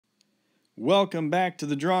Welcome back to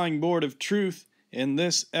the Drawing Board of Truth. In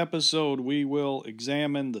this episode, we will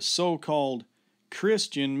examine the so-called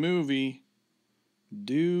Christian movie,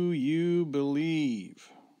 Do You Believe?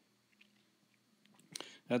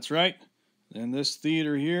 That's right. And this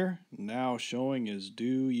theater here, now showing is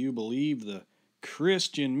Do You Believe, the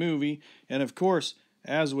Christian movie. And of course,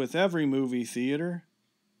 as with every movie theater,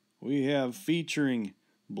 we have featuring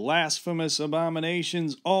blasphemous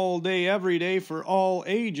abominations all day, every day, for all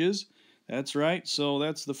ages. That's right. So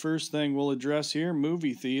that's the first thing we'll address here.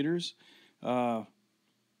 Movie theaters. That's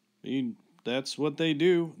what they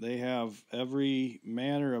do. They have every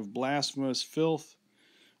manner of blasphemous filth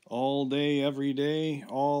all day, every day,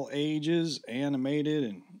 all ages,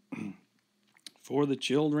 animated and for the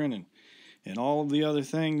children and all of the other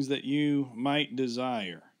things that you might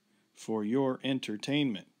desire for your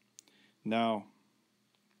entertainment. Now,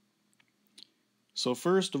 so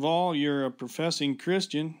first of all, you're a professing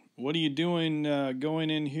Christian. What are you doing going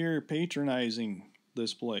in here patronizing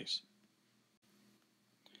this place?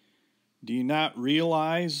 Do you not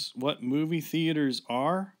realize what movie theaters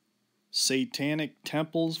are? Satanic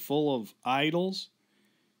temples full of idols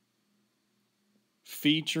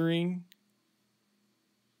featuring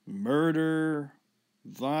murder,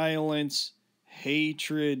 violence,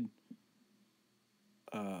 hatred,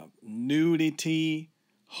 nudity,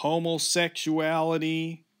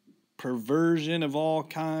 homosexuality, perversion of all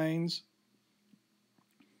kinds.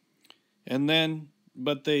 And then,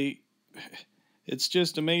 it's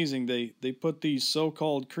just amazing. They put these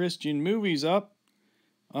so-called Christian movies up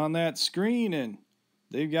on that screen, and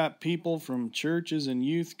they've got people from churches and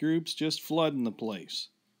youth groups just flooding the place.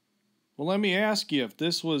 Well, let me ask you, if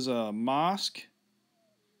this was a mosque,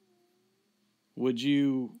 would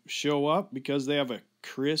you show up because they have a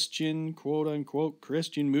Christian, quote-unquote,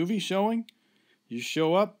 Christian movie showing? You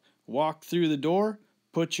show up, walk through the door,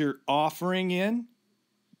 put your offering in.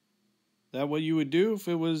 That what you would do if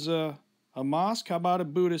it was a mosque? How about a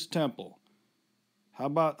Buddhist temple? How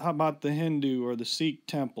about the Hindu or the Sikh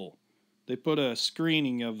temple? They put a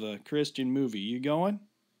screening of the Christian movie. You going?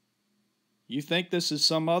 You think this is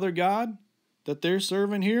some other God that they're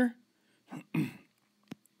serving here?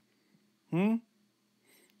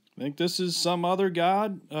 Think this is some other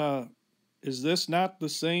God? Is this not the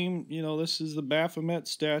same? You know, this is the Baphomet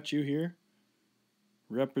statue here,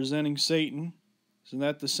 representing Satan. Isn't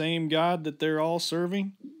that the same God that they're all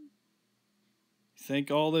serving?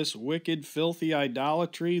 Think all this wicked, filthy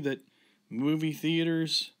idolatry that movie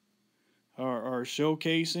theaters are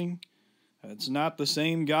showcasing, it's not the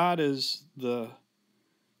same God as the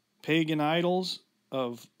pagan idols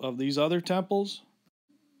of these other temples?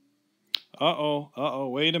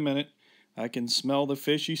 Wait a minute. I can smell the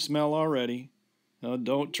fishy smell already.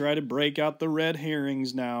 Don't try to break out the red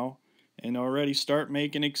herrings now and already start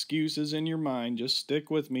making excuses in your mind. Just stick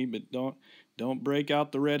with me, but don't break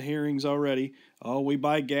out the red herrings already. Oh, we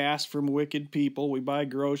buy gas from wicked people. We buy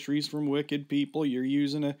groceries from wicked people. You're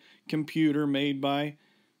using a computer made by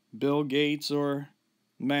Bill Gates or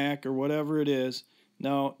Mac or whatever it is.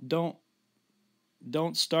 No,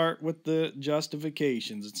 don't start with the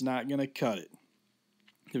justifications. It's not going to cut it.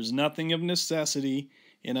 There's nothing of necessity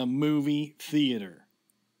in a movie theater.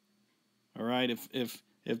 All right,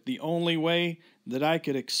 if the only way that I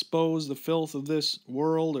could expose the filth of this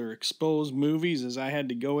world or expose movies is I had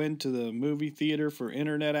to go into the movie theater for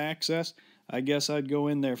internet access, I guess I'd go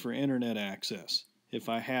in there for internet access if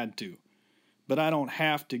I had to. But I don't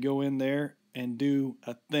have to go in there and do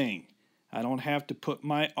a thing. I don't have to put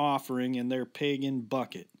my offering in their pagan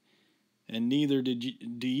bucket. And neither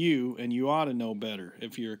do you, and you ought to know better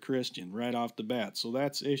if you're a Christian right off the bat. So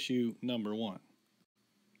that's issue number one.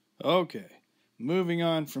 Okay, moving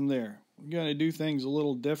on from there. We're going to do things a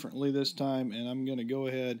little differently this time, and I'm going to go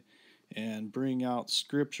ahead and bring out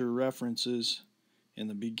scripture references in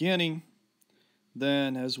the beginning.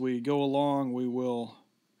 Then as we go along, we will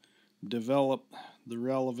develop the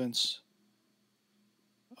relevance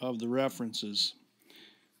of the references.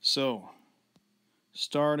 So,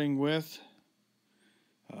 starting with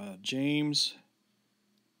James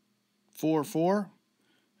 4:4,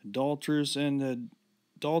 adulterers and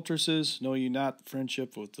adulteresses, know ye not that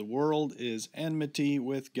friendship with the world is enmity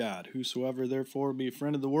with God. Whosoever therefore be a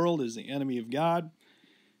friend of the world is the enemy of God.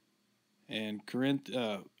 And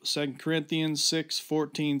 2 Corinthians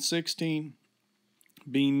 6:14-16,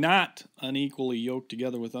 be not unequally yoked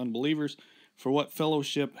together with unbelievers. For what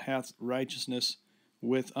fellowship hath righteousness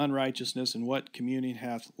with unrighteousness, and what communion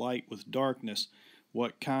hath light with darkness?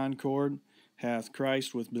 What concord hath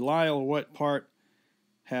Christ with Belial, or what part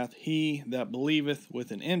hath he that believeth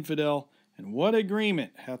with an infidel? And what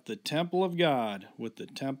agreement hath the temple of God with the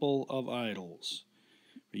temple of idols?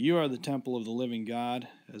 For you are the temple of the living God,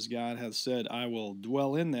 as God hath said, I will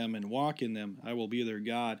dwell in them and walk in them. I will be their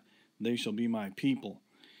God, and they shall be my people.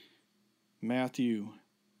 Matthew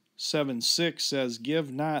 7:6 says,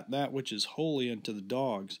 Give not that which is holy unto the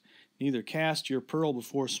dogs, neither cast your pearl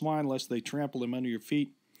before swine, lest they trample them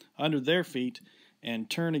under their feet, and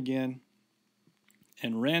turn again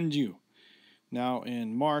and rend you. Now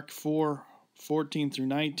in Mark 4:14 through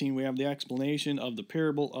 19, we have the explanation of the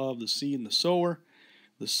parable of the seed and the sower.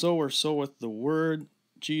 The sower soweth the word,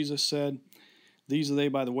 Jesus said. These are they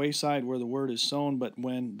by the wayside where the word is sown, but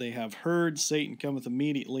when they have heard, Satan cometh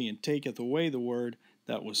immediately and taketh away the word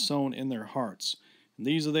that was sown in their hearts. And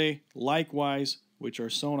these are they likewise which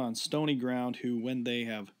are sown on stony ground, who, when they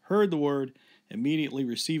have heard the word, immediately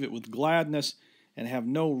receive it with gladness, and have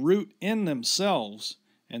no root in themselves,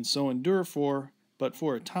 and so endure but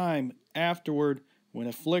for a time afterward, when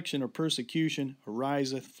affliction or persecution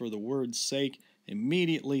ariseth for the word's sake,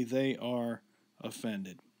 immediately they are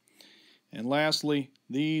offended. And lastly,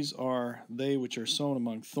 these are they which are sown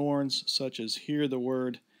among thorns, such as hear the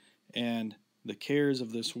word, and the cares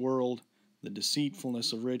of this world, the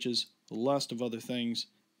deceitfulness of riches, the lust of other things,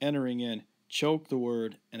 entering in, choke the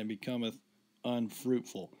word, and it becometh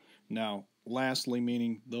unfruitful. Now, lastly,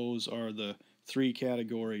 meaning those are the three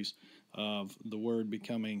categories of the word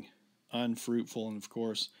becoming unfruitful. And of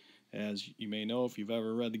course, as you may know, if you've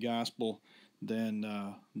ever read the gospel, then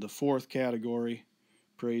the fourth category,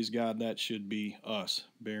 praise God, that should be us,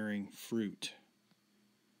 bearing fruit.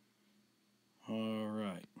 All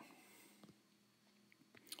right.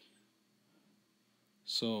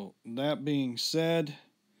 So, that being said,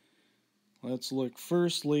 let's look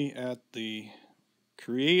firstly at the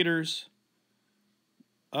creators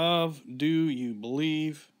of Do You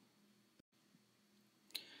Believe?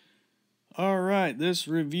 All right, this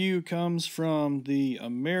review comes from the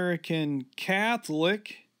American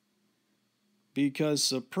Catholic, because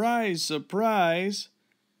surprise, surprise,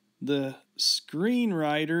 the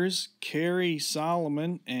screenwriters Carrie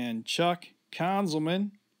Solomon and Chuck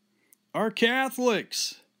Konzelman are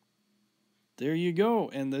Catholics. There you go.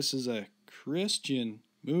 And this is a Christian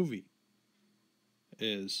movie.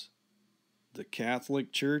 Is the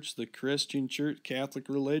Catholic Church, the Christian Church, Catholic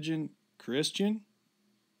religion, Christian?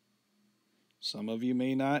 Some of you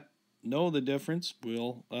may not know the difference.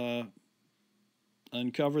 We'll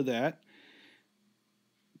uncover that.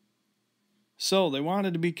 So they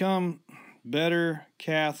wanted to become better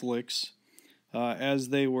Catholics as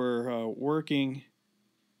they were working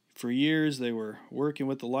for years. They were working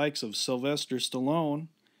with the likes of Sylvester Stallone,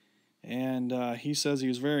 and he says he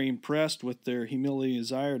was very impressed with their humility and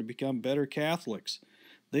desire to become better Catholics.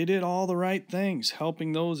 They did all the right things,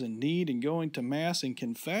 helping those in need and going to Mass and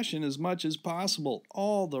confession as much as possible.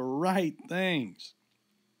 All the right things.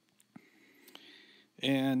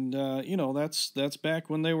 And, you know, that's back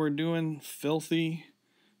when they were doing filthy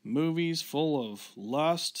movies full of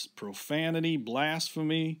lust, profanity,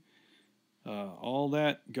 blasphemy, all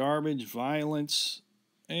that garbage, violence,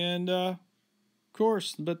 and, of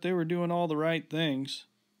course, but they were doing all the right things,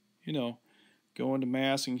 you know, going to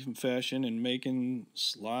Mass and confession and making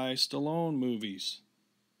Sly Stallone movies.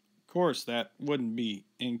 Of course, that wouldn't be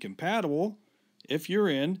incompatible if you're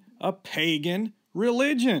in a pagan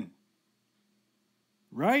religion.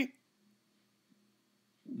 Right?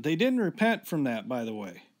 They didn't repent from that, by the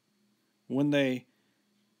way. When they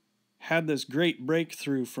had this great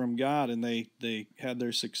breakthrough from God and they had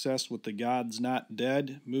their success with the God's Not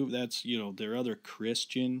Dead movie, that's, you know, their other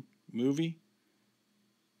Christian movie.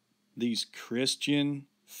 These Christian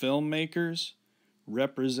filmmakers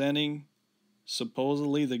representing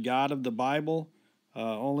supposedly the God of the Bible.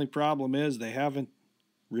 Only problem is they haven't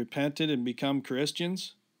repented and become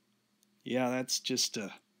Christians. Yeah, that's just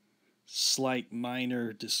a slight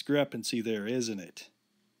minor discrepancy there, isn't it?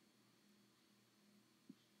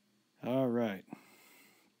 All right.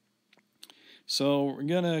 So we're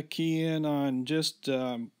going to key in on just,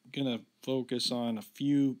 going to focus on a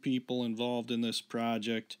few people involved in this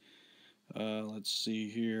project. Let's see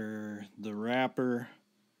here. The rapper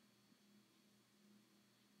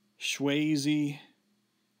Swayze,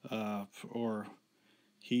 or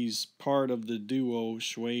he's part of the duo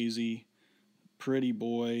Swayze. Pretty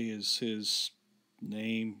Boy is his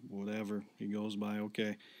name, whatever he goes by,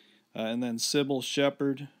 okay. And then Sybil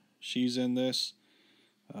Shepherd, she's in this.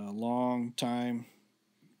 Long time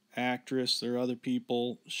actress. There are other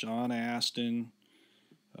people, Sean Astin,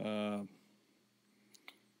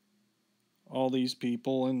 all these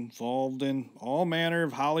people involved in all manner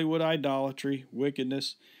of Hollywood idolatry,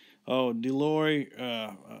 wickedness. Oh, Delroy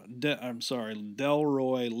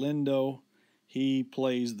Lindo. He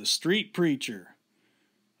plays the street preacher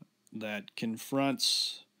that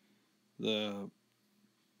confronts the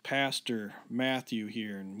pastor Matthew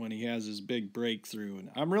here, and when he has his big breakthrough. And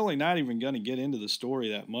I'm really not even going to get into the story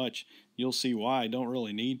that much. You'll see why. I don't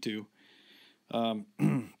really need to.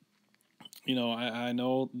 You know, I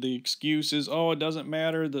know the excuse is, oh, it doesn't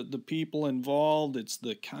matter the people involved, it's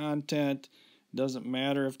the content. It doesn't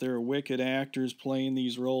matter if there are wicked actors playing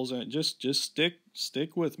these roles. Just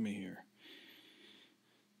stick with me here.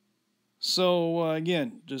 So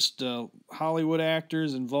again, just Hollywood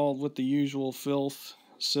actors involved with the usual filth.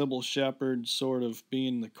 Sybil Shepherd sort of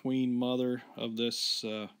being the queen mother of this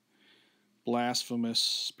blasphemous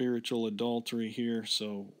spiritual adultery here.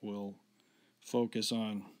 So we'll focus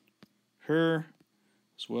on her,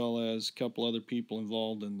 as well as a couple other people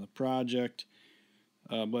involved in the project.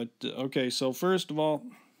 Okay, so first of all,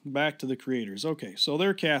 back to the creators. Okay, so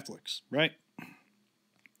they're Catholics, right?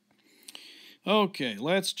 Okay,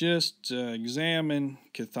 let's just examine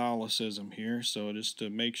Catholicism here. So just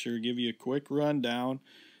to make sure, give you a quick rundown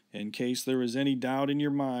in case there was any doubt in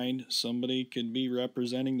your mind. Somebody could be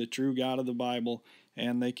representing the true God of the Bible,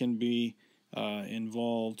 and they can be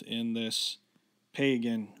involved in this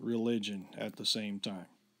pagan religion at the same time.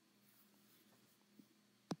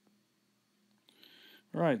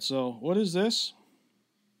 All right, so what is this?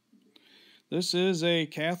 This is a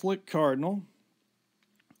Catholic cardinal,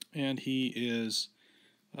 and he is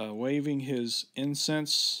waving his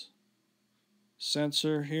incense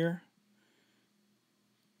censer here.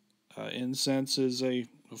 Incense is a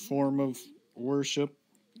form of worship.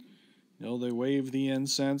 You know, they wave the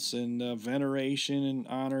incense in veneration and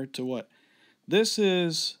honor to what? This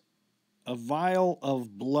is a vial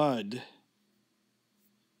of blood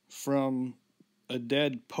from a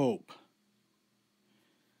dead pope.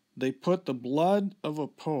 They put the blood of a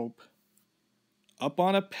pope up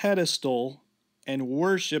on a pedestal and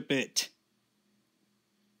worship it.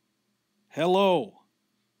 Hello.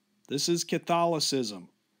 This is Catholicism.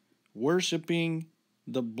 Worshipping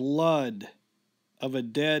the blood of a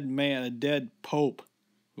dead man, a dead pope,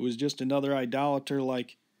 who is just another idolater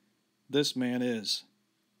like this man is.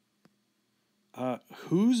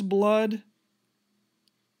 Whose blood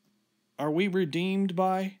are we redeemed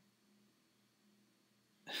by?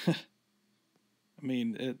 I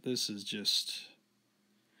mean, this is just...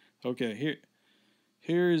 Okay,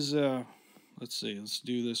 here's, let's see, let's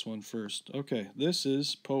do this one first. Okay, this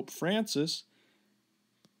is Pope Francis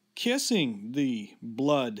kissing the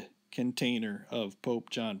blood container of Pope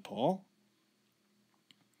John Paul.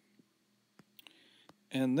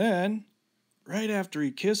 And then, right after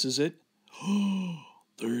he kisses it,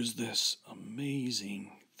 there's this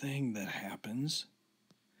amazing thing that happens.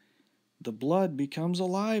 The blood becomes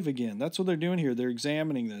alive again. That's what they're doing here. They're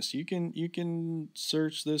examining this. You can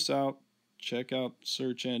search this out, check out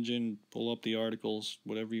search engine, pull up the articles,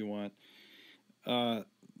 whatever you want.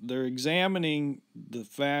 They're examining the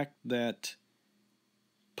fact that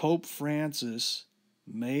Pope Francis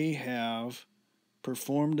may have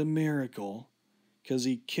performed a miracle because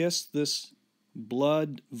he kissed this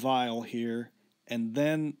blood vial here, and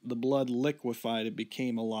then the blood liquefied. It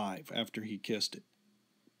became alive after he kissed it.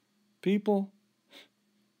 People,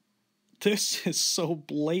 this is so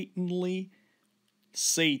blatantly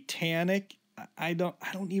satanic. I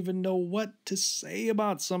don't even know what to say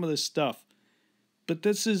about some of this stuff. But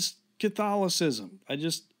this is Catholicism. I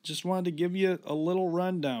just wanted to give you a little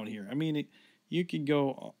rundown here. I mean, you could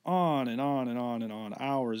go on and on and on and on,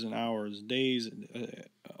 hours and hours, days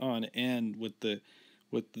on end with the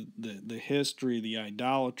history, the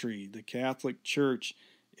idolatry. The Catholic Church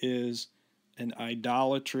is an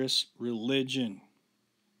idolatrous religion.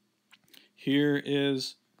 Here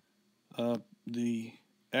is the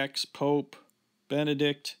ex-Pope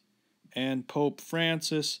Benedict and Pope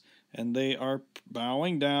Francis, and they are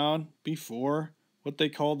bowing down before what they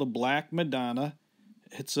call the Black Madonna.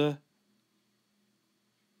 It's a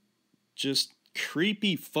just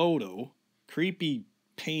creepy photo, creepy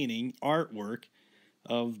painting, artwork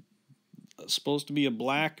of supposed to be a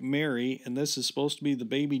Black Mary, and this is supposed to be the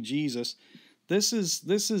baby Jesus. This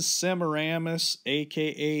is Semiramis,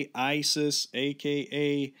 aka Isis,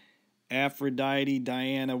 aka Aphrodite,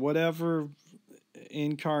 Diana, whatever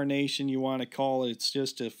incarnation you want to call it. It's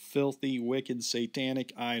just a filthy, wicked,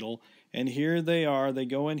 satanic idol. And here they are. They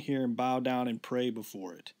go in here and bow down and pray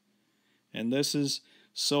before it. And this is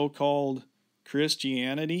so-called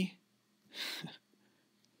Christianity.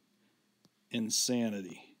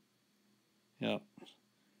 Insanity. Yep.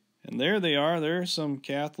 And there they are. There are some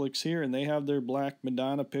Catholics here, and they have their Black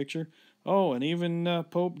Madonna picture. Oh, and even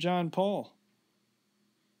Pope John Paul.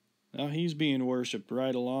 Now he's being worshipped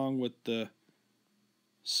right along with the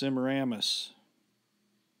Semiramis.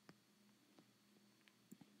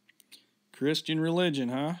 Christian religion,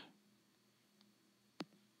 huh?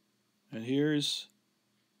 And here's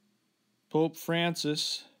Pope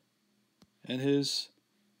Francis and his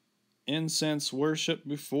incense worship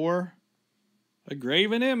before a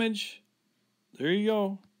graven image. There you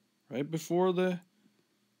go. Right before the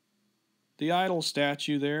idol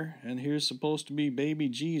statue there. And here's supposed to be baby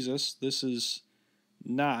Jesus. This is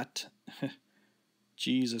not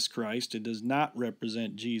Jesus Christ. It does not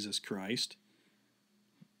represent Jesus Christ.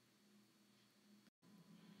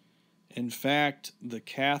 In fact, the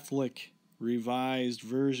Catholic revised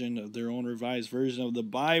version of their own revised version of the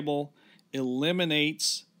Bible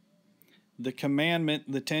eliminates the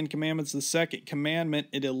commandment, the 10 Commandments, the second commandment.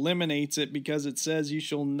 It eliminates it because it says you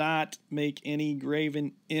shall not make any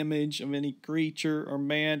graven image of any creature or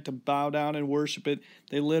man to bow down and worship it.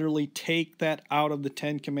 They literally take that out of the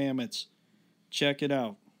 10 Commandments. Check it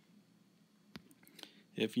out.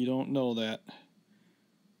 If you don't know that,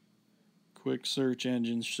 quick search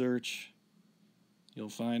engine search, you'll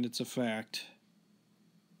find it's a fact.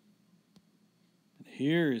 And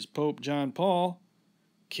here is Pope John Paul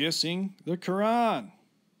kissing the Quran.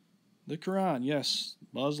 The Quran, yes,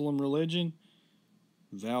 Muslim religion,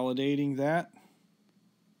 validating that.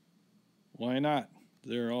 Why not?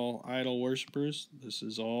 They're all idol worshippers. This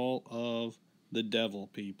is all of the devil,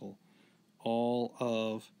 people. All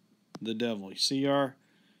of the devil. You see our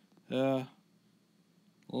little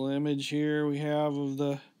image here we have of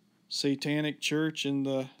the Satanic Church and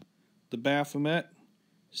the Baphomet.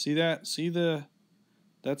 See that? See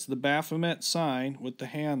that's the Baphomet sign with the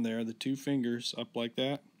hand there, the two fingers up like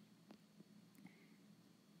that.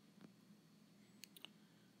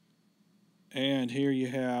 And here you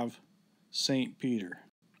have St. Peter.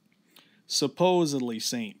 Supposedly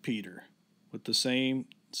St. Peter with the same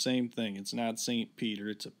thing. It's not St. Peter.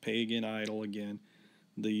 It's a pagan idol again.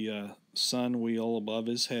 The sun wheel above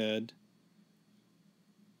his head.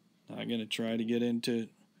 Not going to try to get into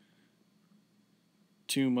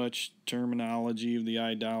too much terminology of the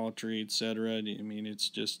idolatry, etc. I mean, it's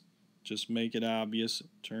just make it obvious in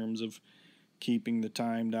terms of keeping the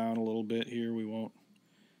time down a little bit here. We won't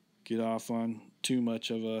get off on too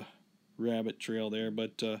much of a rabbit trail there,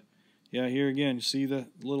 but yeah, here again, you see the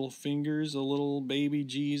little fingers, the little baby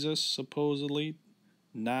Jesus, supposedly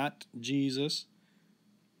not Jesus.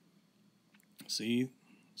 See,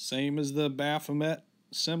 same as the Baphomet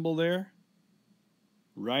symbol there.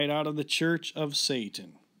 Right out of the Church of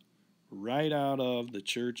Satan. Right out of the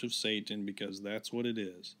Church of Satan, because that's what it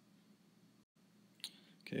is.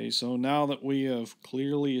 Okay, so now that we have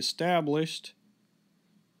clearly established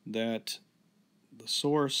that the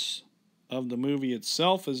source of the movie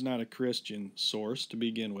itself is not a Christian source to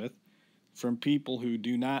begin with, from people who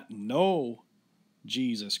do not know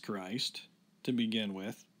Jesus Christ to begin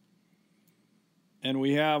with, and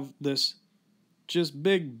we have this just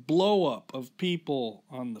big blow up of people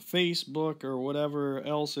on the Facebook or whatever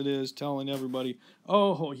else it is telling everybody,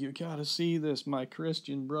 oh, you gotta see this, my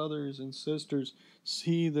Christian brothers and sisters,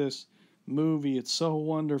 see this movie, it's so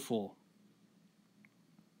wonderful.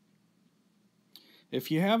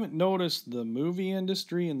 If you haven't noticed, the movie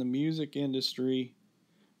industry and the music industry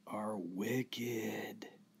are wicked.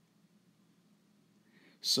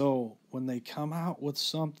 So when they come out with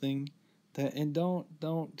something that, and don't,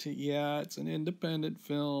 yeah, it's an independent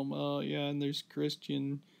film, oh yeah, and there's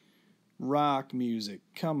Christian rock music,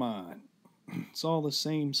 come on, it's all the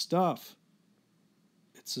same stuff.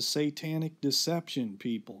 It's a satanic deception,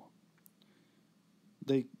 people.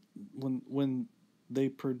 When they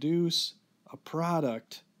produce a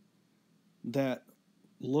product that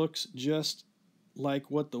looks just like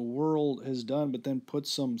what the world has done, but then put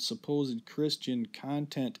some supposed Christian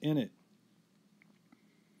content in it,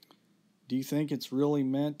 do you think it's really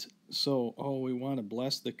meant so, oh, we want to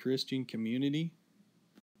bless the Christian community?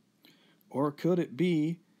 Or could it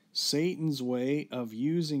be Satan's way of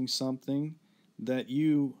using something that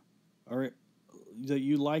you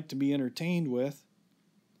like to be entertained with,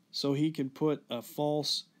 so he can put a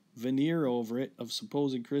false veneer over it of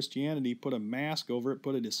supposed Christianity, put a mask over it,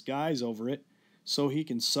 put a disguise over it, so he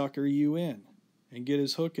can sucker you in and get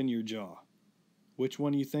his hook in your jaw? Which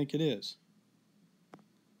one do you think it is?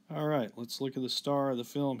 All right, let's look at the star of the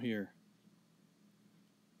film here.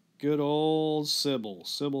 Good old Sybil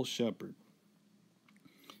Shepherd.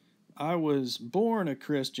 I was born a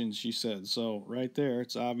Christian, she said. So right there,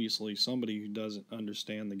 it's obviously somebody who doesn't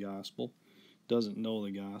understand the gospel, doesn't know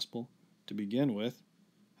the gospel to begin with.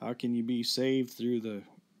 How can you be saved through the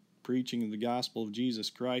preaching the gospel of Jesus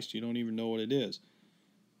Christ, you don't even know what it is.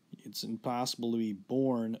 It's impossible to be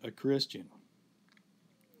born a Christian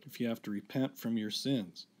if you have to repent from your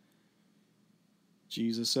sins.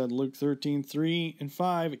 Jesus said, Luke 13:3 and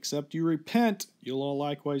 5, except you repent, you'll all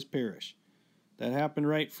likewise perish. That happened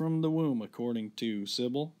right from the womb, according to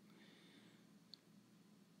Sybil.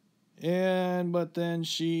 But then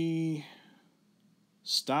she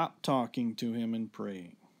stopped talking to him and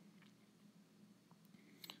praying.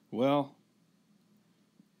 Well,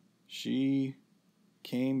 she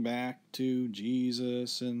came back to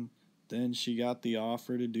Jesus, and then she got the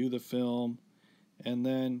offer to do the film. And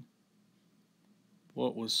then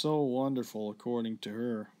what was so wonderful, according to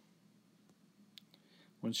her,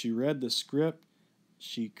 when she read the script,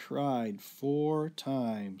 she cried 4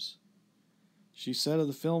 times. She said of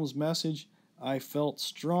the film's message, I felt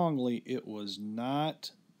strongly it was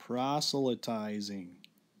not proselytizing.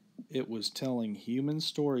 It was telling human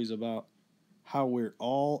stories about how we're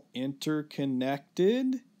all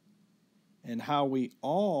interconnected and how we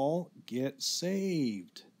all get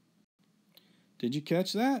saved. Did you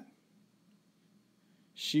catch that?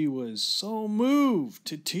 She was so moved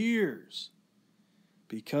to tears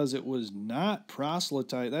because it was not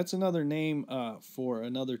proselytizing. That's another name for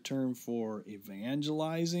another term for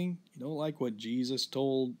evangelizing. You know, like what Jesus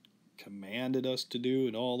commanded us to do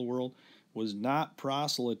in all the world, was not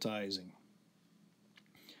proselytizing.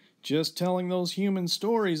 Just telling those human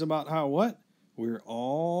stories about how what? We're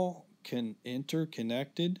all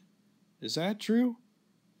interconnected. Is that true?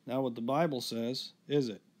 Not what the Bible says, is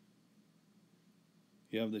it?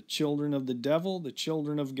 You have the children of the devil, the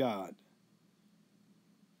children of God.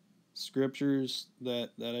 Scriptures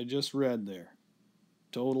that I just read there.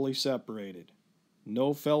 Totally separated.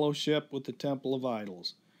 No fellowship with the temple of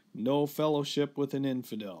idols. No fellowship with an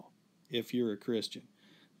infidel, if you're a Christian.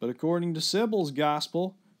 But according to Sybil's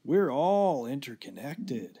gospel, we're all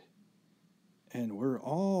interconnected. And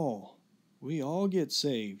we all get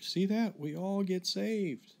saved. See that? We all get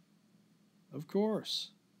saved. Of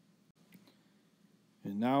course.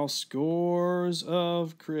 And now scores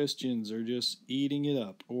of Christians are just eating it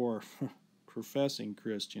up, or professing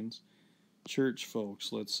Christians, church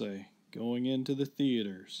folks, let's say, going into the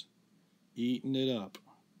theaters, eating it up.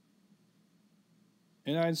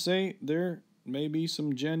 And I'd say there may be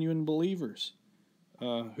some genuine believers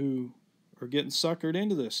who are getting suckered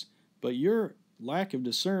into this, but your lack of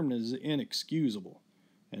discernment is inexcusable.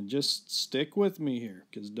 And just stick with me here,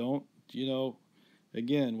 because don't,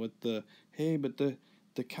 again, with the, hey, but the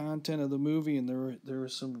content of the movie, and there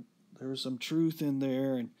was some truth in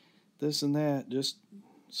there, and this and that. Just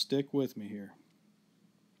stick with me here.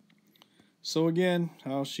 So again,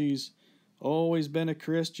 how she's always been a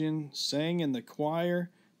Christian, sang in the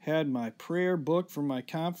choir, had my prayer book for my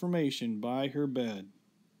confirmation by her bed.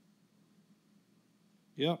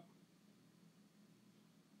 Yep.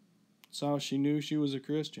 That's how she knew she was a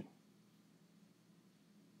Christian.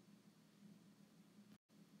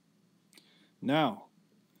 Now,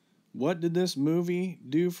 what did this movie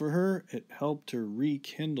do for her? It helped her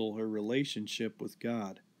rekindle her relationship with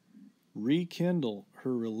God. Rekindle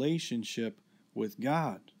her relationship with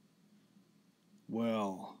God.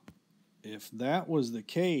 Well, if that was the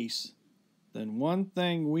case, then one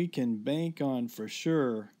thing we can bank on for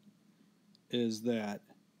sure is that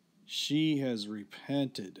she has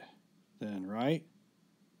repented then, right?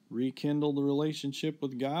 Rekindle the relationship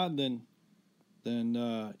with God, then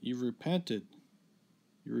you've repented.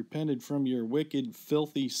 You repented from your wicked,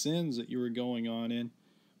 filthy sins that you were going on in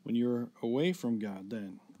when you were away from God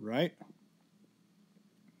then, right?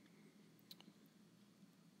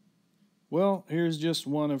 Well, here's just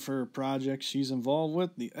one of her projects she's involved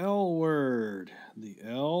with, the L word. The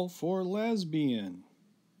L for lesbian.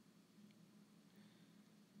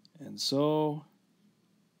 And so,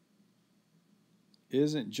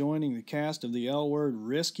 isn't joining the cast of the L Word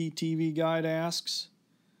risky, TV Guide asks?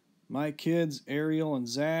 My kids, Ariel and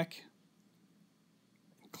Zach,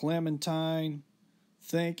 Clementine,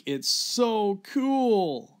 think it's so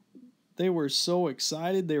cool. They were so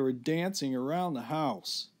excited they were dancing around the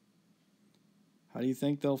house. How do you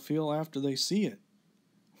think they'll feel after they see it?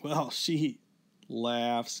 Well, she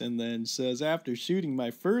laughs and then says, after shooting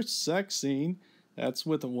my first sex scene, that's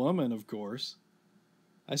with a woman, of course,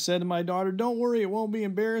 I said to my daughter, don't worry, it won't be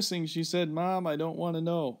embarrassing. She said, Mom, I don't want to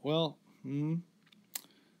know. Well,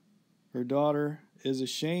 her daughter is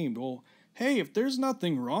ashamed. Well, hey, if there's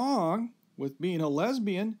nothing wrong with being a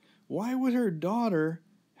lesbian, why would her daughter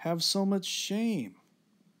have so much shame?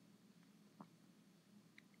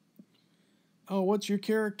 Oh, what's your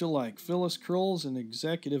character like? Phyllis Kroll's an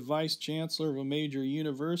executive vice chancellor of a major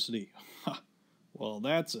university. Well,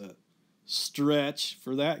 that's a stretch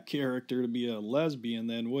for that character to be a lesbian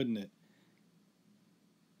then, wouldn't it?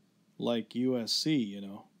 Like USC, you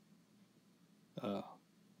know.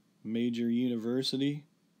 Major university.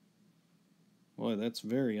 Boy, that's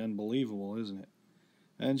very unbelievable, isn't it?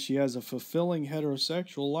 And she has a fulfilling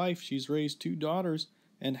heterosexual life. She's raised 2 daughters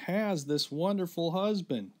and has this wonderful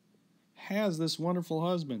husband.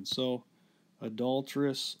 So,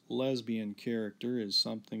 adulterous lesbian character is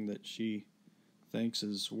something that she thinks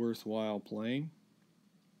is worthwhile playing.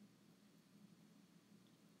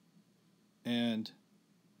 And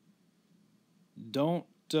don't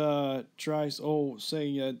but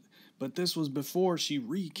this was before she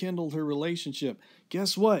rekindled her relationship.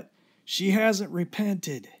 Guess what? She hasn't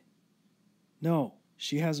repented. No,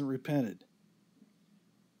 she hasn't repented.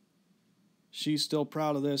 She's still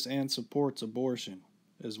proud of this and supports abortion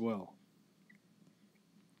as well.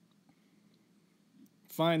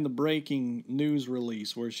 Find the breaking news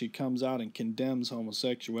release where she comes out and condemns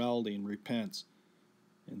homosexuality and repents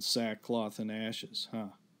in sackcloth and ashes, huh?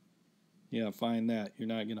 Yeah, find that. You're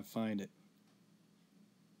not going to find it.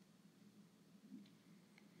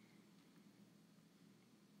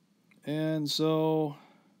 And so,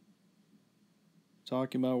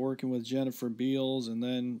 talking about working with Jennifer Beals, and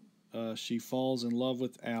then she falls in love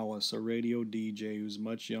with Alice, a radio DJ who's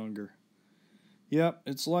much younger. Yep,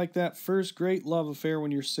 it's like that first great love affair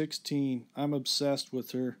when you're 16. I'm obsessed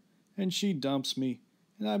with her, and she dumps me,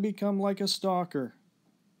 and I become like a stalker.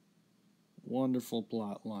 Wonderful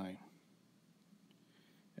plot line.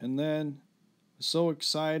 And then, so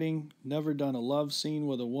exciting, never done a love scene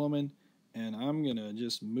with a woman, and I'm going to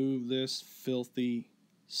just move this filthy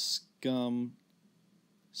scum,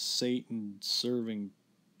 Satan-serving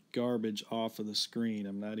garbage off of the screen.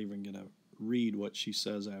 I'm not even going to read what she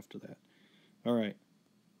says after that. All right.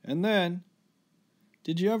 And then,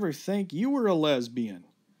 did you ever think you were a lesbian?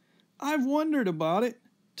 I've wondered about it.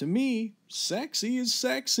 To me, sexy is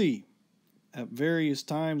sexy. At various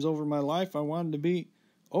times over my life, I wanted to be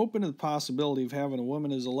open to the possibility of having a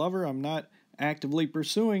woman as a lover. I'm not actively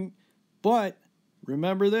pursuing, but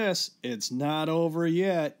remember this, it's not over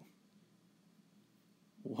yet.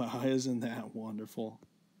 Wow, isn't that wonderful?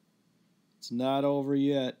 It's not over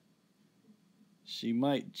yet. She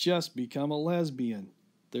might just become a lesbian.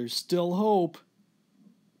 There's still hope.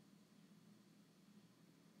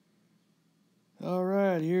 All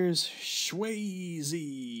right, here's Swayze.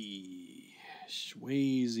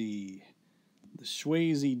 The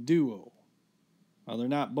Swayze duo. Well, they're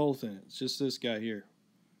not both in it. It's just this guy here.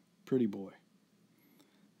 Pretty boy.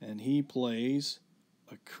 And he plays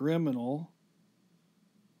a criminal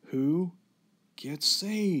who gets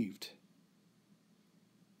saved.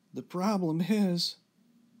 The problem is,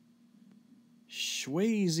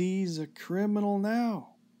 Swayze's a criminal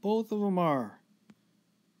now. Both of them are.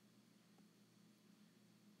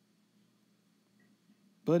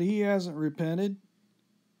 But he hasn't repented.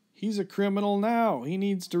 He's a criminal now. He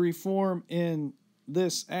needs to reform in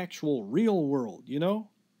this actual real world, you know?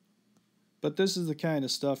 But this is the kind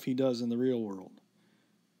of stuff he does in the real world.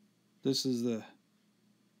 This is the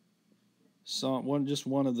song, just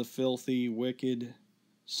one of the filthy, wicked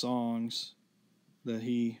songs that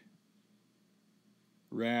he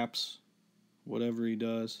raps, whatever he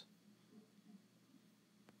does.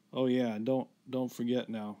 Oh yeah, and don't forget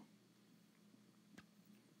now,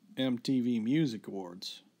 MTV Music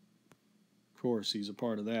Awards. Of course, he's a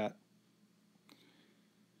part of that.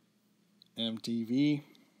 MTV,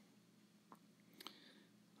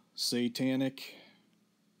 Satanic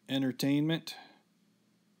entertainment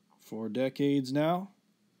for decades now.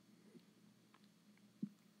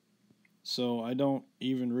 So I don't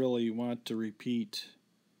even really want to repeat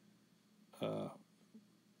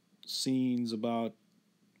scenes about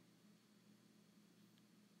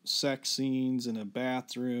sex scenes in a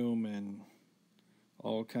bathroom and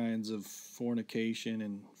all kinds of fornication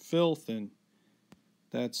and filth, and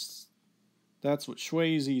that's what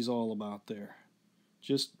Swayze's all about there.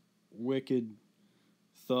 Just wicked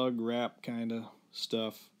thug rap kind of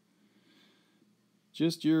stuff.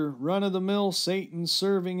 Just your run-of-the-mill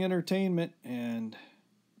Satan-serving entertainment and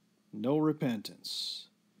no repentance.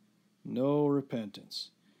 No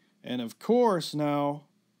repentance. And of course now,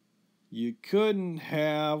 you couldn't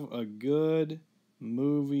have a good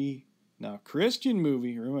movie. Now, Christian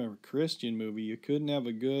movie, remember, Christian movie, you couldn't have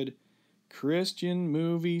a good Christian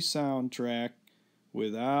movie soundtrack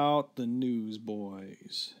without the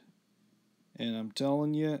Newsboys. And I'm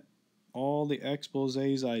telling you, all the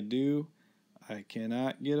exposés I do, I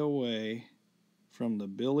cannot get away from the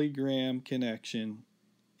Billy Graham connection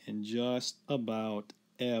in just about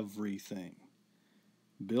everything.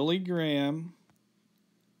 Billy Graham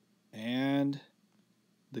and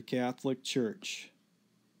the Catholic Church.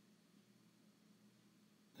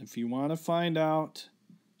 If you want to find out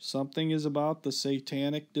something is about the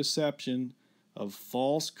satanic deception of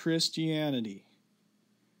false Christianity,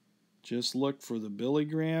 just look for the Billy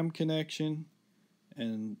Graham connection,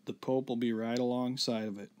 and the Pope will be right alongside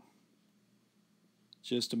of it.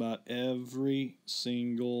 Just about every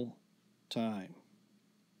single time.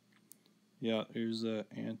 Yeah, here's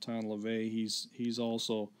Anton LaVey. He's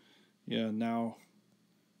also now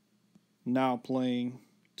playing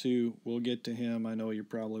too. We'll get to him. I know you're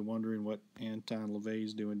probably wondering what Anton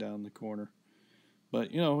LaVey's doing down in the corner. But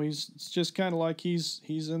it's just kind of like he's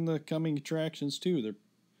in the coming attractions too.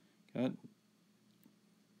 Do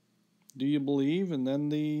you believe? And then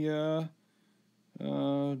the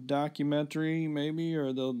documentary maybe,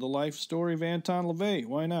 or the life story of Anton LaVey.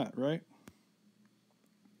 Why not, right?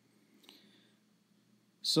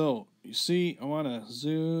 So, you see, I want to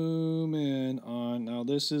zoom in on, now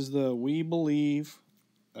this is the We Believe,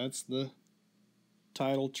 that's the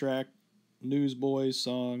title track, Newsboys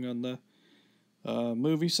song on the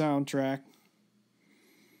movie soundtrack.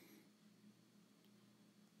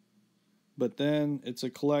 But then it's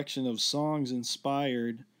a collection of songs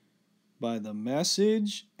inspired by the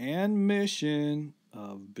message and mission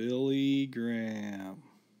of Billy Graham.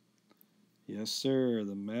 Yes, sir,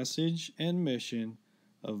 the message and mission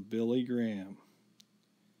of Billy Graham.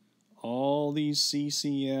 All these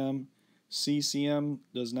CCM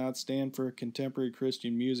does not stand for Contemporary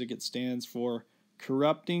Christian Music. It stands for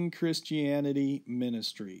Corrupting Christianity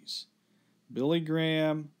Ministries. Billy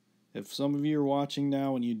Graham, if some of you are watching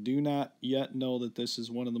now and you do not yet know that this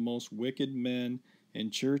is one of the most wicked men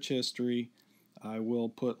in church history, I will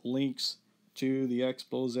put links to the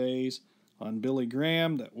exposés on Billy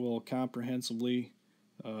Graham that will comprehensively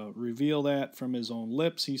reveal that from his own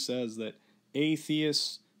lips. He says that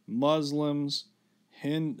atheists, Muslims,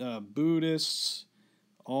 Buddhists,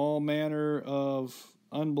 all manner of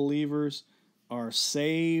unbelievers are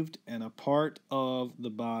saved and a part of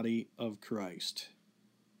the body of Christ.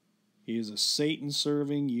 He is a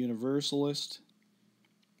Satan-serving universalist,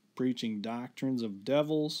 preaching doctrines of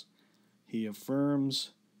devils. He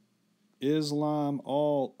affirms Islam,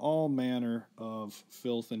 all manner of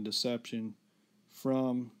filth and deception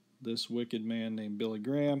from this wicked man named Billy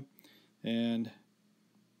Graham. And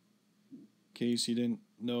in case you didn't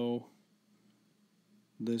know,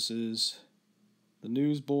 this is the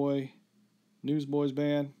Newsboys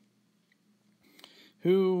band,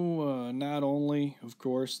 who not only, of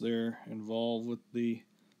course, they're involved with the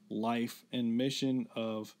life and mission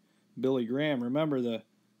of Billy Graham. Remember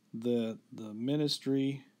the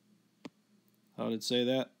ministry, how did it say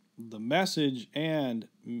that? The message and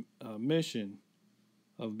mission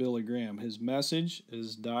of Billy Graham. His message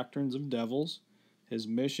is doctrines of devils. His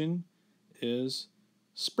mission is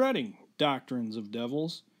spreading doctrines of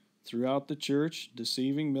devils throughout the church,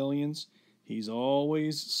 deceiving millions. He's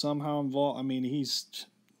always somehow involved. I mean, he's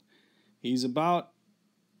about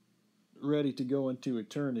ready to go into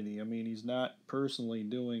eternity. I mean, he's not personally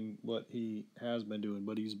doing what he has been doing,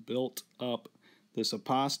 but he's built up this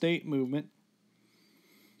apostate movement.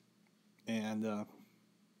 And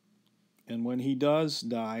when he does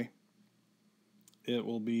die, it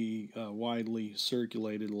will be widely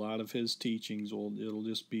circulated. A lot of his teachings it'll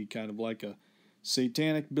just be kind of like a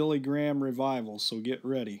satanic Billy Graham revival. So get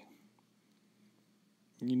ready.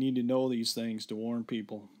 You need to know these things to warn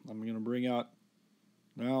people. I'm going to bring out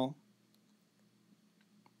now.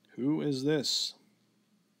 Who is this?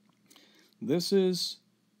 This is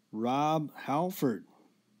Rob Halford,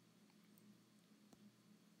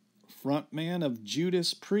 frontman of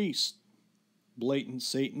Judas Priest, blatant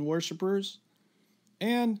Satan worshipers,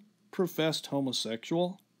 and professed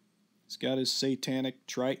homosexual. He's got his satanic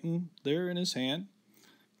triton there in his hand.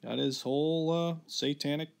 Got his whole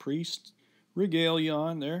satanic priest regalia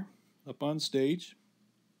on there, up on stage.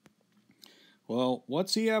 Well,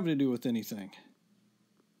 what's he have to do with anything?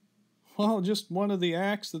 Well, just one of the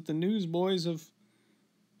acts that the Newsboys have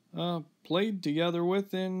played together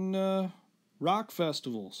with in rock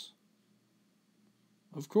festivals.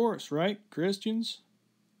 Of course, right? Christians?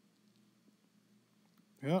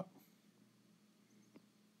 Yep.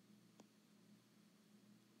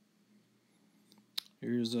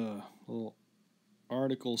 Here's a little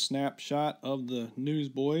article snapshot of the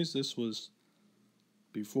Newsboys. This was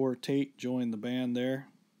before Tate joined the band there.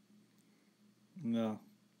 And,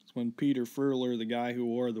 it's when Peter Furler, the guy who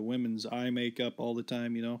wore the women's eye makeup all the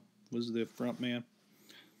time, was the front man.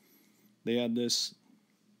 They had this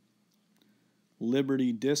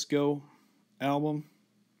Liberty Disco album,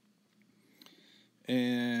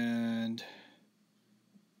 and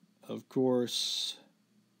of course,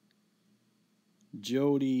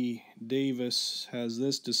 Jody Davis has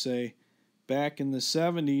this to say. Back in the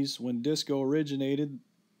 70s, when disco originated,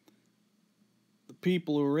 the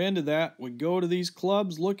people who were into that would go to these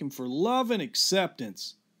clubs looking for love and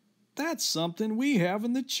acceptance. That's something we have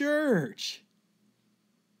in the church.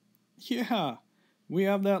 Yeah, we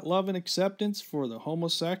have that love and acceptance for the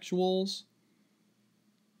homosexuals.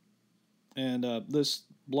 And this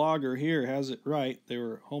blogger here has it right. They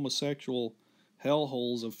were homosexual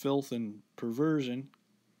hellholes of filth and perversion.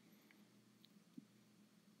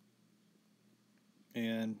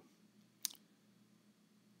 And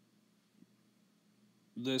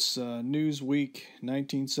this Newsweek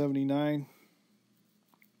 1979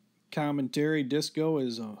 commentary, disco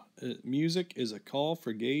is music is a call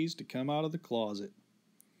for gays to come out of the closet.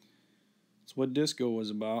 That's what disco was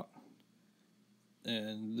about.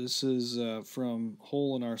 And this is from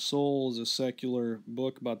Hole in Our Souls, a secular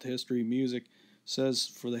book about the history of music. It says,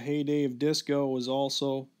 for the heyday of disco was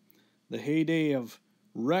also the heyday of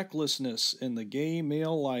recklessness in the gay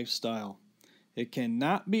male lifestyle. It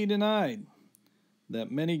cannot be denied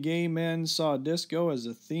that many gay men saw disco as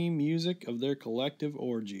the theme music of their collective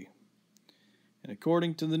orgy. And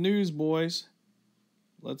according to the Newsboys,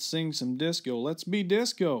 let's sing some disco. Let's be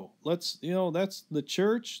disco. Let's, that's the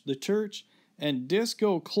church and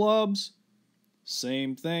disco clubs.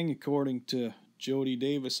 Same thing according to Jody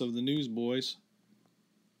Davis of the Newsboys.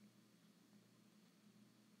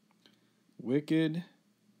 Wicked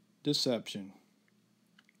deception.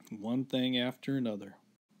 One thing after another.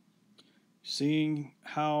 Seeing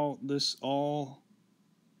how this all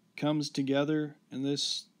comes together in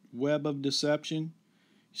this web of deception.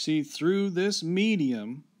 See, through this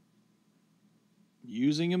medium,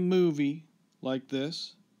 using a movie like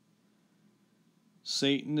this,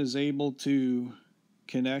 Satan is able to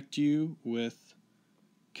connect you with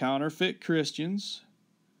counterfeit Christians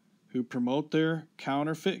who promote their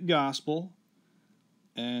counterfeit gospel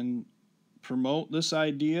and promote this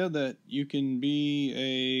idea that you can be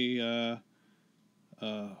a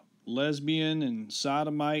lesbian and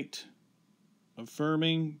sodomite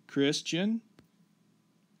affirming Christian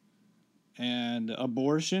and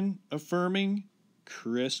abortion affirming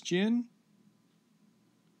Christian.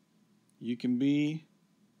 You can be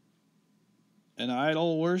an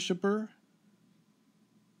idol worshiper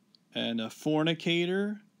and a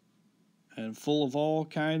fornicator and full of all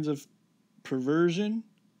kinds of perversion,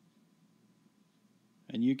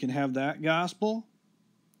 and you can have that gospel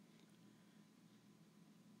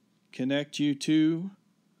connect you to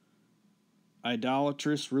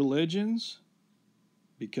idolatrous religions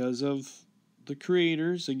because of the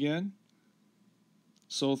creators again.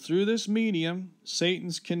 So through this medium,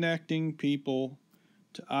 Satan's connecting people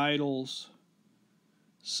to idols,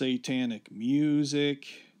 satanic music,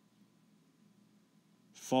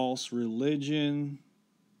 false religion,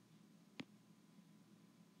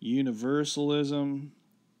 universalism.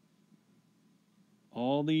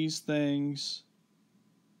 All these things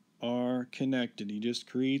are connected. He just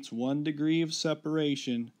creates 1 degree of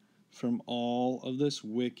separation from all of this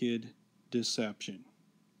wicked deception.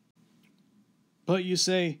 But you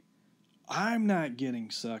say, I'm not getting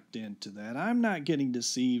sucked into that. I'm not getting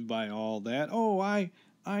deceived by all that. Oh, I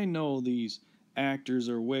know these actors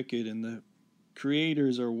are wicked and the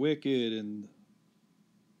creators are wicked and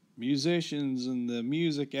musicians and the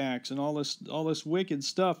music acts and all this wicked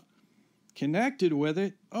stuff connected with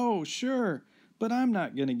it. Oh, sure. But I'm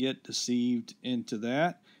not going to get deceived into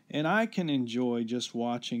that. And I can enjoy just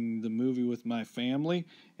watching the movie with my family.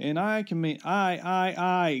 And I can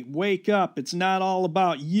wake up. It's not all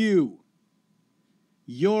about you.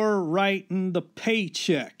 You're writing the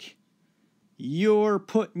paycheck. You're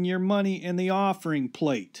putting your money in the offering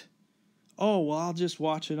plate. Oh, well, I'll just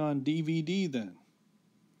watch it on DVD then.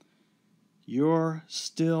 You're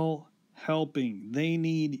still helping. They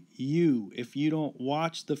need you. If you don't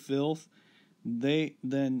watch the filth,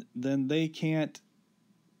 then they can't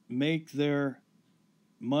make their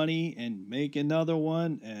money and make another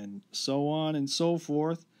one and so on and so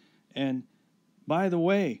forth. And by the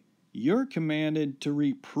way, you're commanded to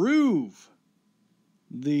reprove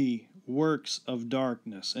the works of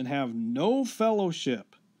darkness and have no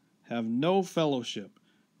fellowship. Have no fellowship.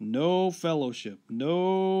 No fellowship.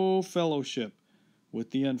 No fellowship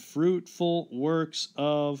with the unfruitful works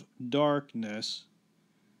of darkness,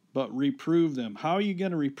 but reprove them. How are you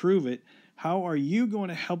going to reprove it? How are you going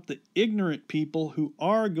to help the ignorant people who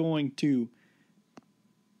are going to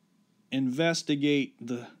investigate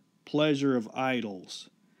the pleasure of idols?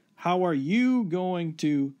 How are you going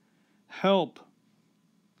to help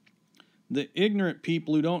the ignorant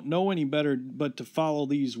people who don't know any better but to follow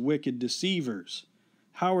these wicked deceivers?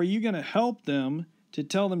 How are you going to help them to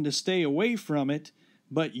tell them to stay away from it,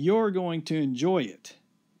 but you're going to enjoy it?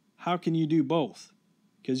 How can you do both?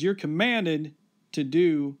 Because you're commanded to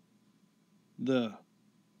do the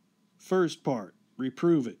first part,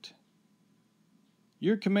 reprove it.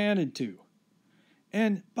 You're commanded to.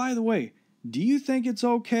 And by the way, do you think it's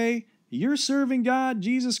okay? You're serving God,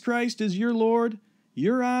 Jesus Christ is your Lord,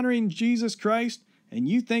 you're honoring Jesus Christ, and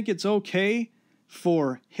you think it's okay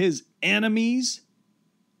for his enemies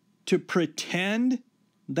to pretend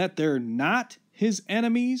that they're not his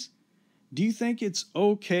enemies? Do you think it's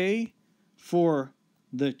okay for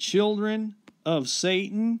the children of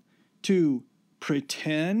Satan to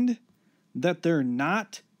pretend that they're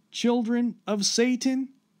not children of Satan?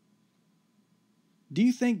 Do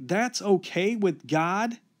you think that's okay with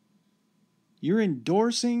God? You're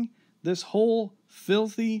endorsing this whole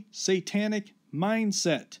filthy, satanic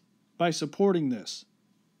mindset by supporting this.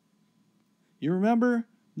 You remember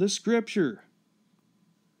the scripture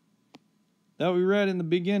that we read in the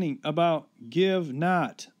beginning about give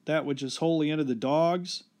not that which is holy unto the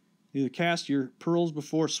dogs, neither cast your pearls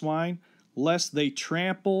before swine, lest they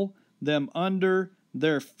trample them under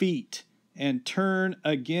their feet and turn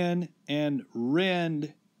again and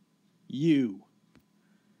rend you.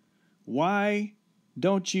 Why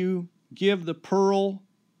don't you give the pearl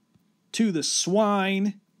to the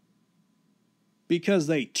swine? Because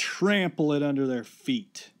they trample it under their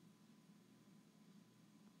feet.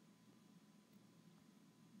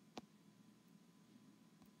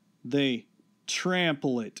 They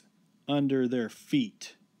trample it under their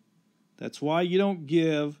feet. That's why you don't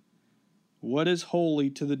give what is holy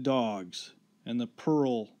to the dogs and the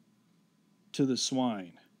pearl to the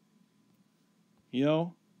swine. You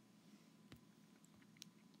know,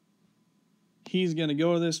 he's going to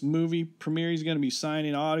go to this movie premiere. He's going to be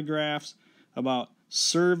signing autographs about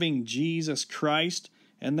serving Jesus Christ.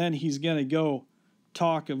 And then he's going to go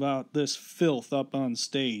talk about this filth up on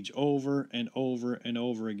stage over and over and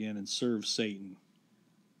over again and serve Satan.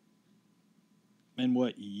 And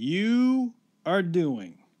what you are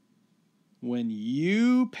doing when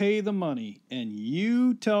you pay the money and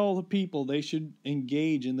you tell the people they should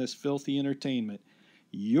engage in this filthy entertainment,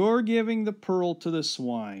 you're giving the pearl to the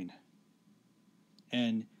swine.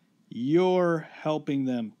 And you're helping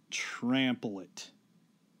them trample it.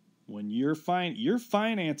 When you're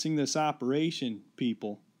financing this operation,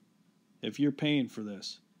 people, if you're paying for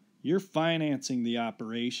this, you're financing the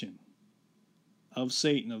operation of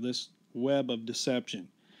Satan, of this web of deception.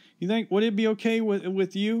 You think, would it be okay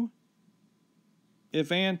with you if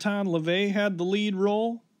Anton LaVey had the lead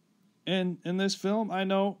role in this film? I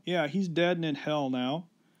know, yeah, he's dead and in hell now.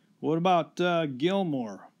 What about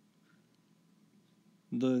Gilmore?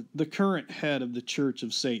 The current head of the Church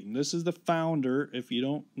of Satan. This is the founder, if you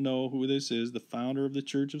don't know who this is, the founder of the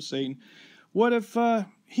Church of Satan. What if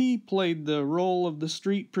he played the role of the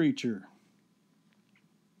street preacher?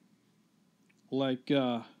 Like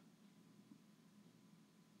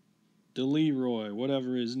DeLeroy,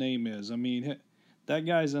 whatever his name is. I mean, that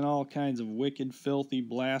guy's in all kinds of wicked, filthy,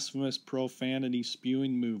 blasphemous,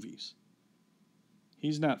 profanity-spewing movies.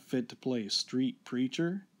 He's not fit to play a street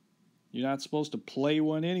preacher. You're not supposed to play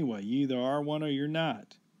one anyway. You either are one or you're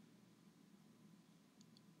not.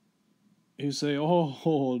 You say,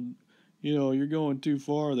 oh, you know, you're going too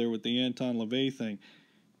far there with the Anton LaVey thing.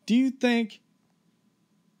 Do you think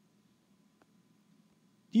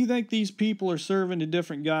these people are serving a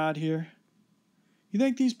different God here? You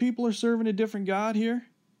think these people are serving a different God here?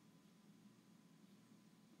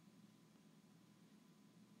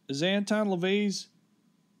 Is Anton LaVey's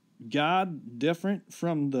God different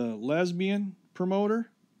from the lesbian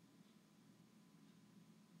promoter?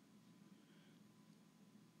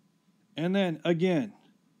 And then again,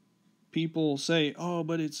 people say, oh,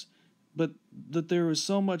 but that there was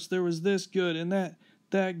so much, there was this good and that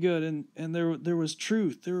good, and there was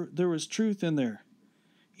truth. There was truth in there.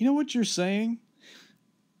 You know what you're saying?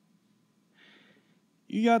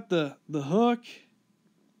 You got the hook,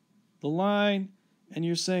 the line, and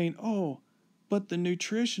you're saying, oh, but the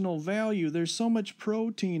nutritional value, there's so much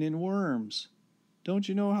protein in worms. Don't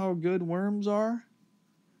you know how good worms are?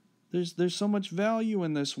 There's so much value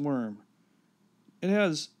in this worm. It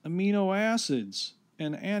has amino acids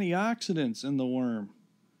and antioxidants in the worm.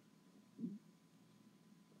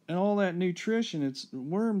 And all that nutrition,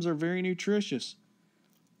 worms are very nutritious.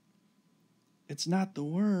 It's not the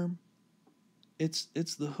worm. It's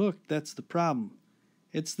the hook that's the problem.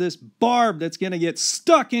 It's this barb that's going to get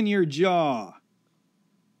stuck in your jaw.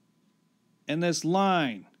 And this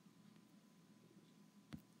line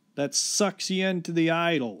that sucks you into the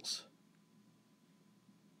idols.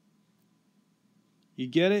 You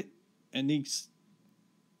get it? And these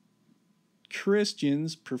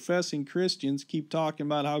Christians, professing Christians, keep talking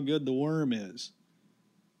about how good the worm is,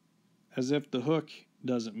 as if the hook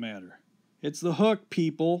doesn't matter. It's the hook,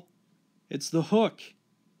 people. It's the hook.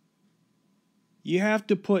 You have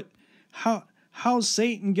to put, how's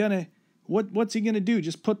Satan gonna, what's he gonna do?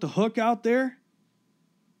 Just put the hook out there?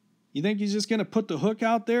 You think he's just gonna put the hook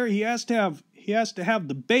out there? He has to have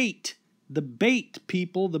the bait. The bait,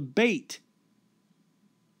 people, the bait.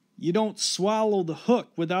 You don't swallow the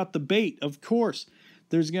hook without the bait. Of course,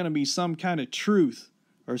 there's going to be some kind of truth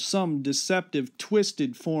or some deceptive,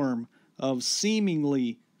 twisted form of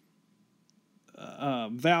seemingly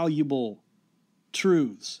valuable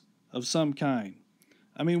truths of some kind.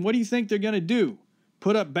 I mean, what do you think they're going to do?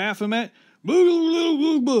 Put up Baphomet?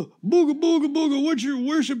 Booga, booga, booga, booga, booga,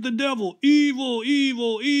 worship the devil. Evil,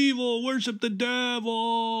 evil, evil, worship the devil.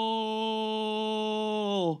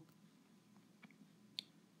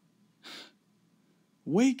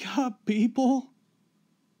 Wake up, people.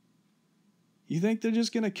 You think they're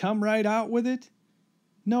just going to come right out with it?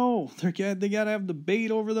 No, they got to have the bait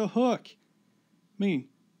over the hook. I mean,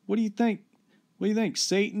 what do you think? What do you think?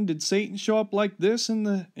 Did Satan show up like this in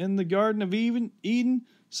the Garden of Eden?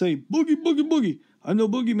 Say, boogie, boogie, boogie. I'm no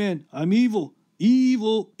boogeyman. I'm evil.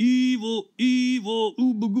 Evil, evil, evil.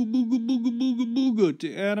 Ooh, booga, booga, booga, booga, booga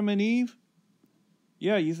to Adam and Eve?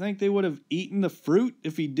 Yeah, you think they would have eaten the fruit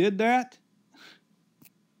if he did that?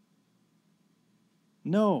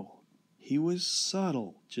 No, he was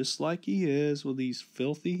subtle, just like he is with these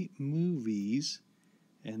filthy movies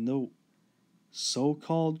and the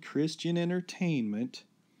so-called Christian entertainment,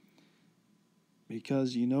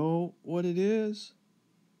 because you know what it is?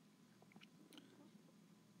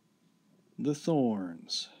 The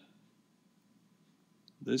thorns.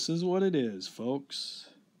 This is what it is, folks.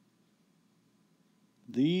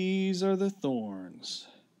 These are the thorns.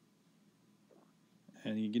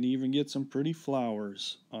 And you can even get some pretty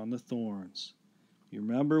flowers on the thorns. You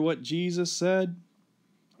remember what Jesus said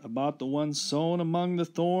about the one sown among the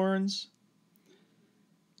thorns?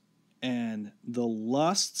 And the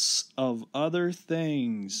lusts of other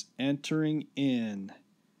things entering in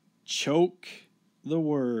choke the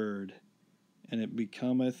word, and it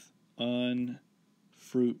becometh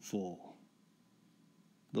unfruitful.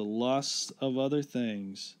 The lusts of other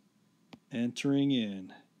things entering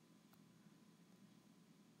in.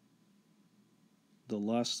 The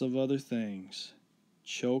lusts of other things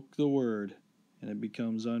choke the word, and it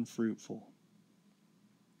becomes unfruitful.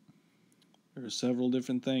 There are several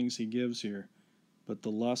different things he gives here, but the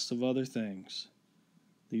lust of other things,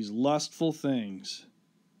 these lustful things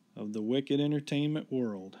of the wicked entertainment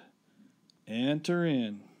world, enter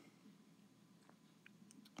in,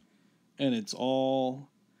 and it's all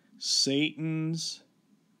Satan's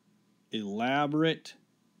elaborate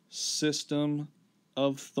system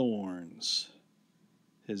of thorns.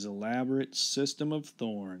 His elaborate system of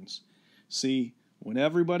thorns. See, when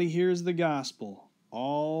everybody hears the gospel,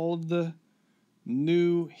 all of the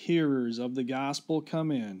new hearers of the gospel come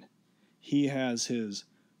in, he has his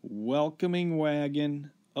welcoming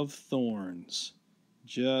wagon of thorns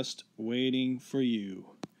just waiting for you.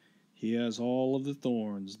 He has all of the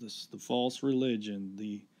thorns, the false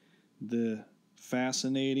religion, the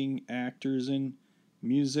fascinating actors and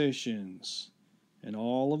musicians, and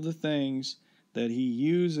all of the things that he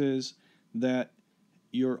uses that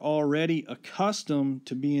you're already accustomed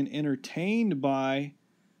to being entertained by.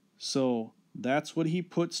 So that's what he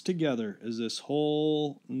puts together, is this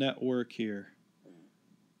whole network here.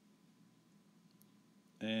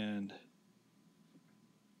 And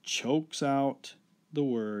chokes out the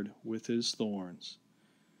word with his thorns.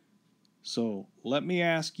 So let me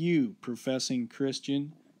ask you, professing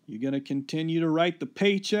Christian, you going to continue to write the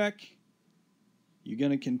paycheck? You're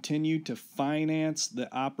going to continue to finance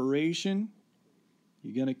the operation?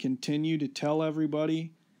 You're going to continue to tell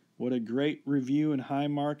everybody what a great review and high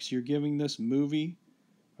marks you're giving this movie?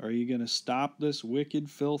 Or are you going to stop this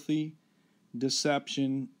wicked, filthy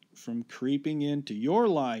deception from creeping into your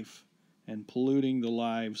life and polluting the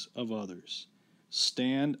lives of others?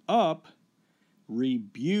 Stand up,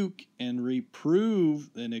 rebuke and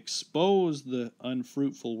reprove and expose the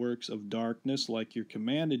unfruitful works of darkness like you're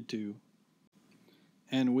commanded to.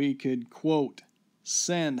 And we could, quote,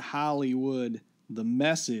 send Hollywood the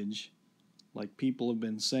message, like people have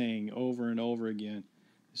been saying over and over again.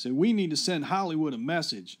 They say, we need to send Hollywood a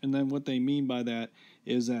message. And then what they mean by that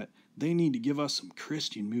is that they need to give us some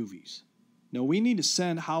Christian movies. No, we need to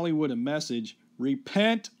send Hollywood a message,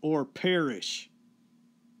 repent or perish.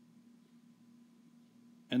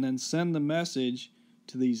 and then send the message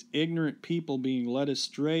to these ignorant people being led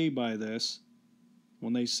astray by this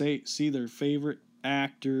when they see their favorite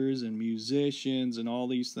actors and musicians and all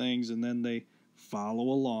these things, and then they follow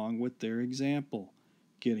along with their example,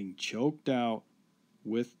 getting choked out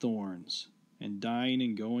with thorns and dying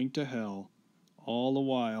and going to hell, all the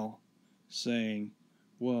while saying,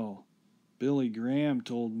 well, Billy Graham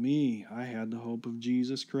told me I had the hope of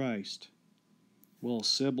Jesus Christ. Well,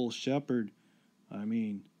 Sybil Shepherd,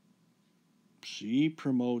 she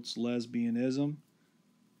promotes lesbianism.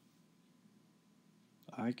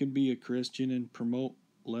 I could be a Christian and promote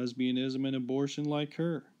lesbianism and abortion like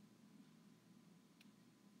her.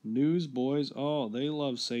 Newsboys, they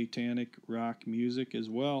love satanic rock music as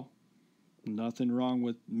well. Nothing wrong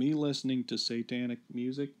with me listening to satanic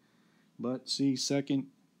music. But see, 2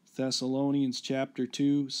 Thessalonians chapter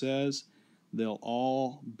 2 says, they'll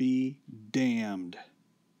all be damned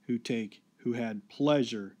who had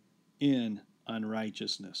pleasure in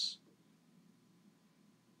unrighteousness.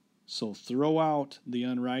 So throw out the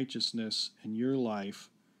unrighteousness in your life.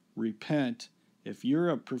 Repent. If you're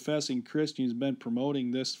a professing Christian who's been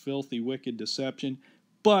promoting this filthy, wicked deception,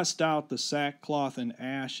 bust out the sackcloth and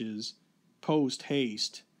ashes post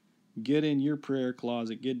haste. Get in your prayer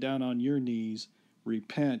closet, get down on your knees,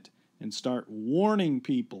 repent, and start warning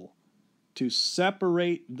people to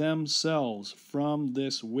separate themselves from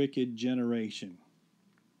this wicked generation.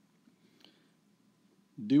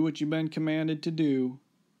 Do what you've been commanded to do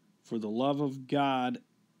for the love of God,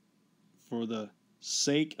 for the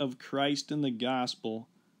sake of Christ and the gospel,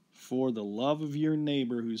 for the love of your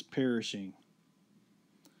neighbor who's perishing.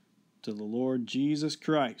 To the Lord Jesus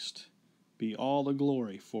Christ be all the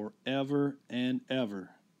glory forever and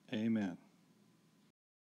ever. Amen.